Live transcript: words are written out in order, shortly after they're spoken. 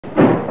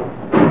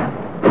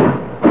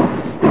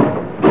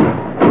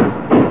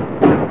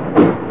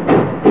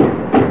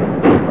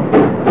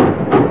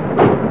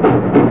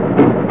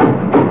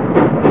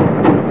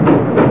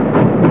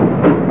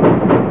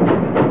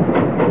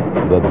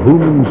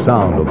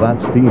sound of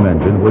that steam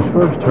engine was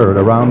first heard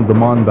around the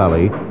Mon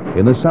Valley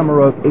in the summer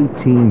of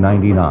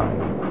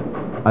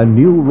 1899. A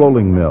new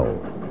rolling mill,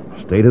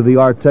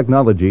 state-of-the-art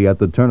technology at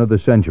the turn of the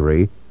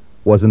century,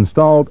 was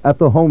installed at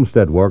the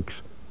Homestead Works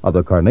of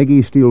the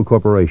Carnegie Steel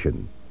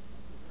Corporation.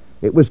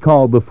 It was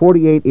called the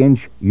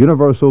 48-inch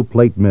Universal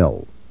Plate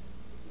Mill.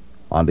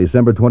 On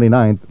December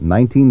 29,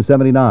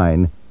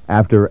 1979,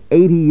 after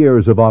 80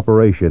 years of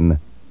operation,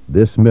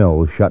 this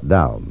mill shut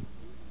down.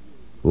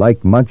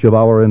 Like much of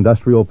our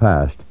industrial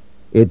past,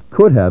 it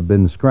could have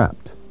been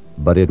scrapped,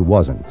 but it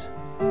wasn't.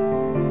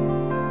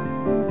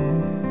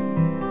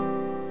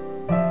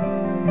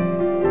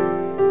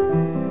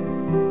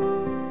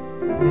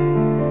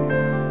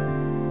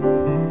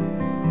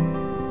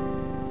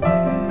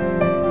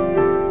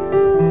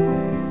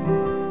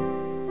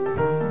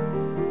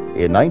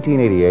 In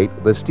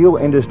 1988, the Steel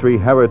Industry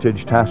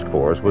Heritage Task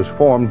Force was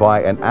formed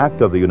by an act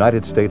of the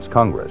United States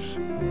Congress.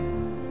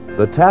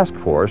 The task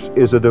force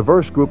is a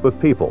diverse group of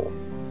people: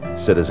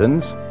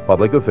 citizens,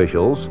 public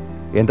officials,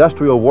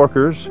 industrial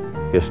workers,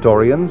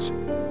 historians,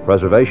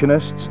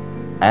 preservationists,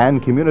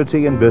 and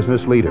community and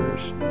business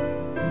leaders.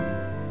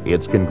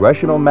 Its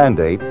congressional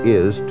mandate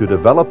is to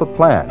develop a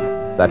plan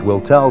that will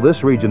tell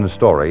this region's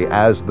story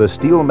as the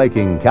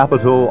steel-making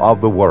capital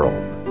of the world.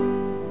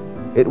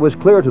 It was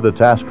clear to the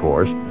task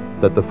force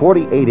that the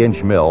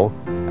 48-inch mill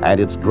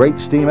and its great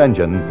steam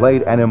engine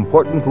played an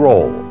important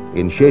role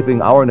in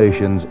shaping our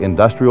nation's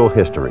industrial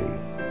history.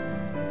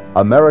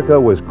 America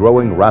was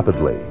growing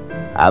rapidly,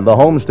 and the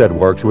Homestead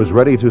Works was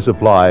ready to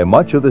supply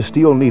much of the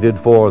steel needed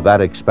for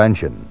that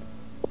expansion.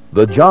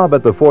 The job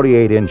at the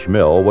 48-inch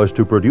mill was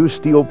to produce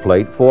steel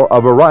plate for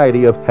a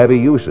variety of heavy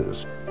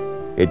uses.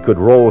 It could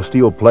roll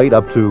steel plate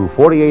up to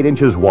 48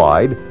 inches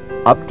wide,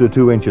 up to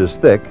 2 inches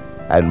thick,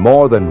 and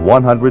more than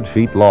 100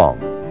 feet long.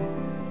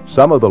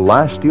 Some of the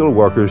last steel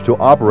workers to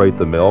operate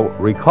the mill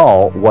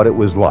recall what it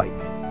was like.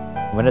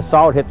 When the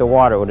salt hit the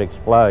water, it would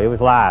explode. It was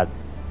loud.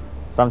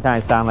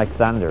 Sometimes sound like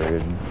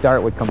thunder.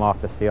 Dirt would come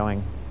off the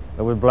ceiling.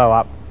 It would blow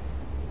up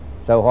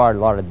so hard, a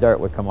lot of dirt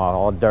would come off.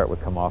 All dirt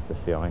would come off the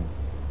ceiling.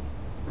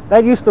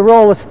 They used to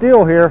roll the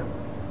steel here,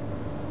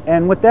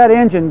 and with that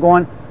engine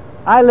going,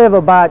 I live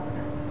about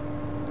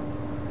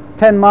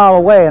 10 miles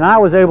away, and I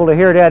was able to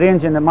hear that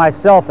engine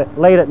myself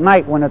late at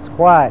night when it's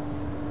quiet.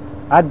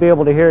 I'd be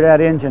able to hear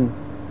that engine,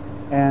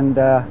 and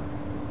I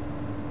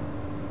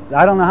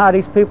don't know how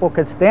these people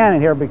could stand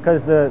in here,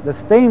 because the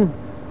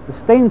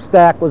steam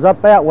stack was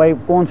up that way,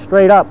 going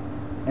straight up,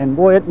 and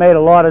boy, it made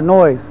a lot of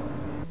noise.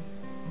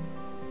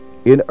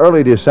 In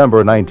early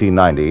December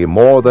 1990,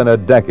 more than a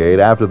decade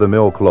after the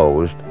mill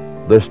closed,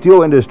 the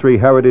Steel Industry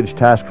Heritage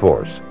Task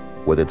Force,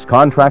 with its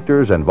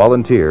contractors and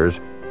volunteers,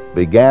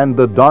 began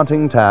the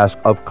daunting task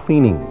of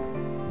cleaning,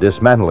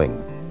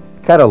 dismantling,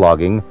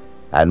 cataloging,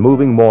 and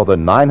moving more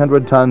than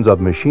 900 tons of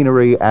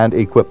machinery and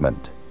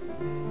equipment.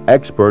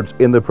 Experts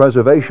in the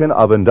preservation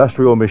of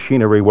industrial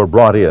machinery were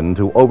brought in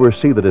to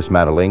oversee the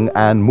dismantling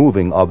and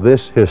moving of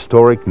this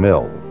historic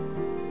mill.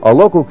 A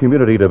local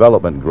community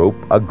development group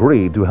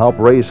agreed to help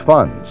raise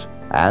funds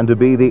and to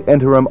be the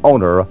interim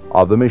owner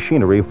of the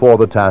machinery for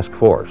the task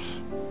force.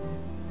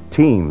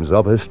 Teams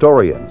of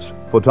historians,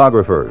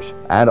 photographers,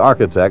 and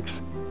architects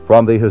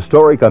from the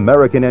historic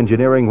American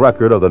engineering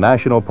record of the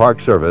National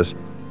Park Service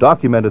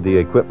documented the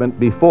equipment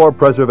before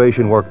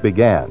preservation work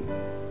began.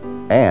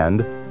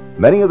 And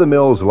many of the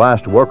mill's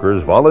last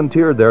workers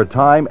volunteered their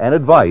time and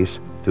advice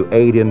to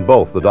aid in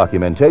both the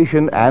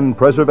documentation and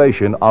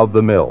preservation of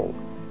the mill.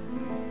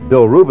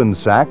 Bill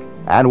Rubensack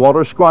and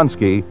Walter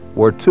Skronsky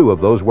were two of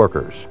those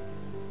workers.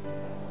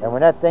 And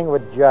when that thing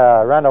would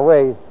run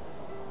away,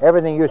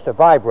 everything used to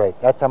vibrate.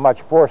 That's how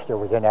much force there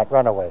was in that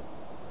runaway.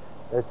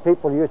 There's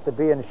people used to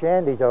be in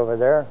shanties over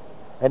there,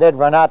 and they'd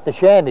run out the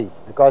shanties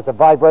because of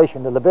the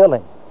vibration of the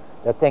building.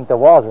 They'd think the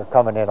walls were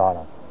coming in on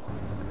them.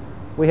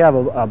 We have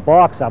a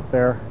box up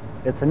there.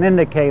 It's an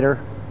indicator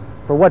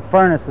for what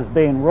furnace is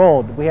being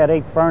rolled. We had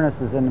 8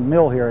 furnaces in the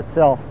mill here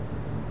itself.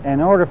 And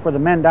in order for the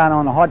men down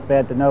on the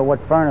hotbed to know what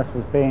furnace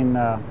was being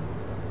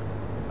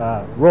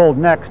rolled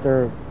next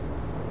or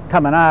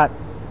coming out,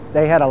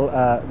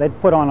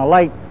 they'd put on a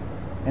light,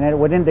 and it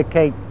would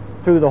indicate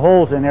through the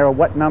holes in there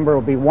what number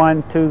would be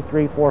 1, 2,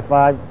 3, 4,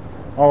 5,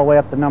 all the way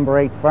up to number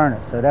 8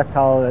 furnace. So that's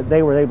how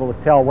they were able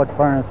to tell what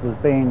furnace was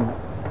being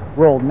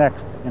rolled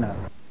next, you know.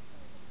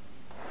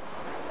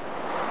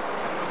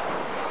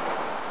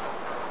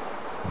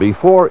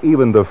 Before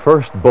even the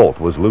first bolt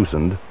was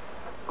loosened,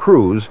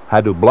 crews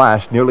had to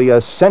blast nearly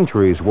a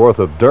century's worth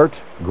of dirt,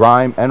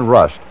 grime, and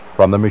rust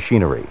from the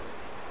machinery.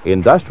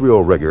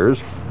 Industrial riggers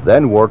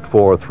then worked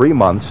for 3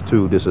 months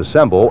to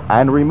disassemble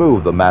and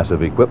remove the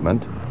massive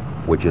equipment,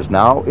 which is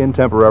now in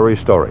temporary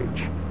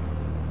storage.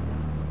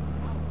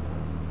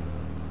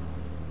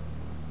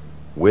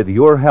 With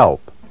your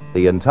help,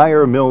 the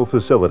entire mill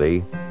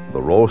facility,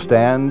 the roll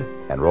stand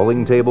and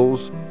rolling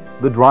tables,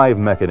 the drive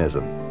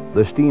mechanism,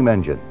 the steam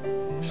engine,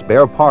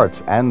 spare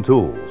parts and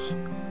tools,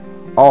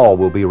 all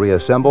will be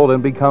reassembled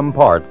and become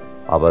part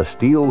of a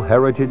Steel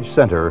Heritage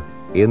Center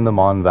in the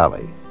Mon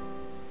Valley.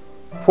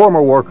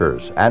 Former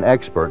workers and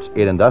experts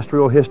in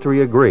industrial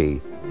history agree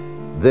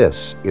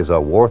this is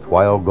a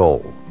worthwhile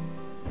goal.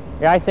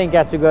 Yeah, I think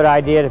that's a good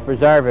idea to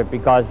preserve it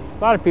because a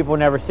lot of people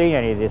never see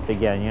any of this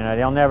again. You know,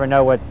 they'll never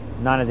know what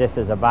none of this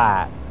is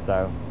about.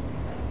 So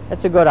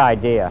it's a good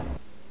idea.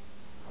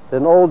 It's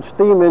an old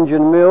steam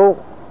engine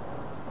mill,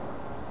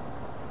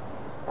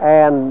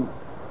 and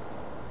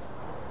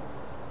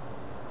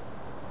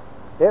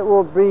it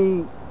will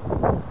be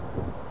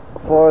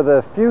for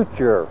the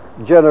future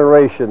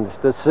generations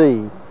to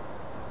see.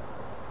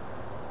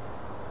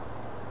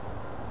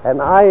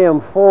 And I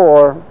am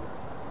for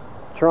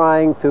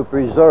trying to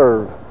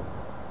preserve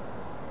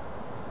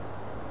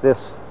this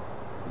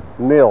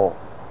mill,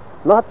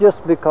 not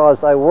just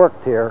because I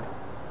worked here,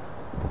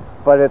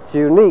 but it's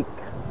unique